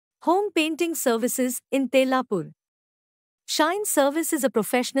Home painting services in Tellapur. Shyne Service is a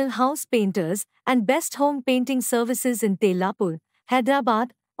professional house painters and best home painting services in Tellapur,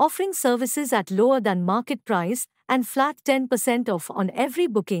 Hyderabad, offering services at lower than market price and flat 10% off on every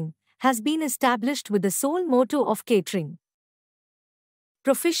booking, has been established with the sole motto of catering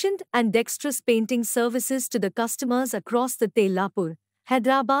proficient and dexterous painting services to the customers across the Tellapur,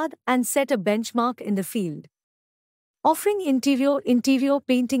 Hyderabad and set a benchmark in the field. Offering interior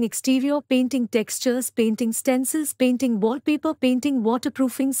painting, exterior painting, textures painting, stencils painting, wallpaper painting,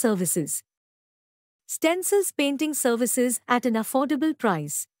 waterproofing services. Stencils painting services at an affordable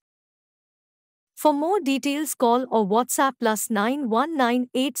price. For more details, call or WhatsApp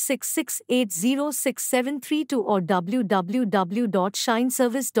 +919866806732 or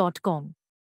www.shyneservice.com.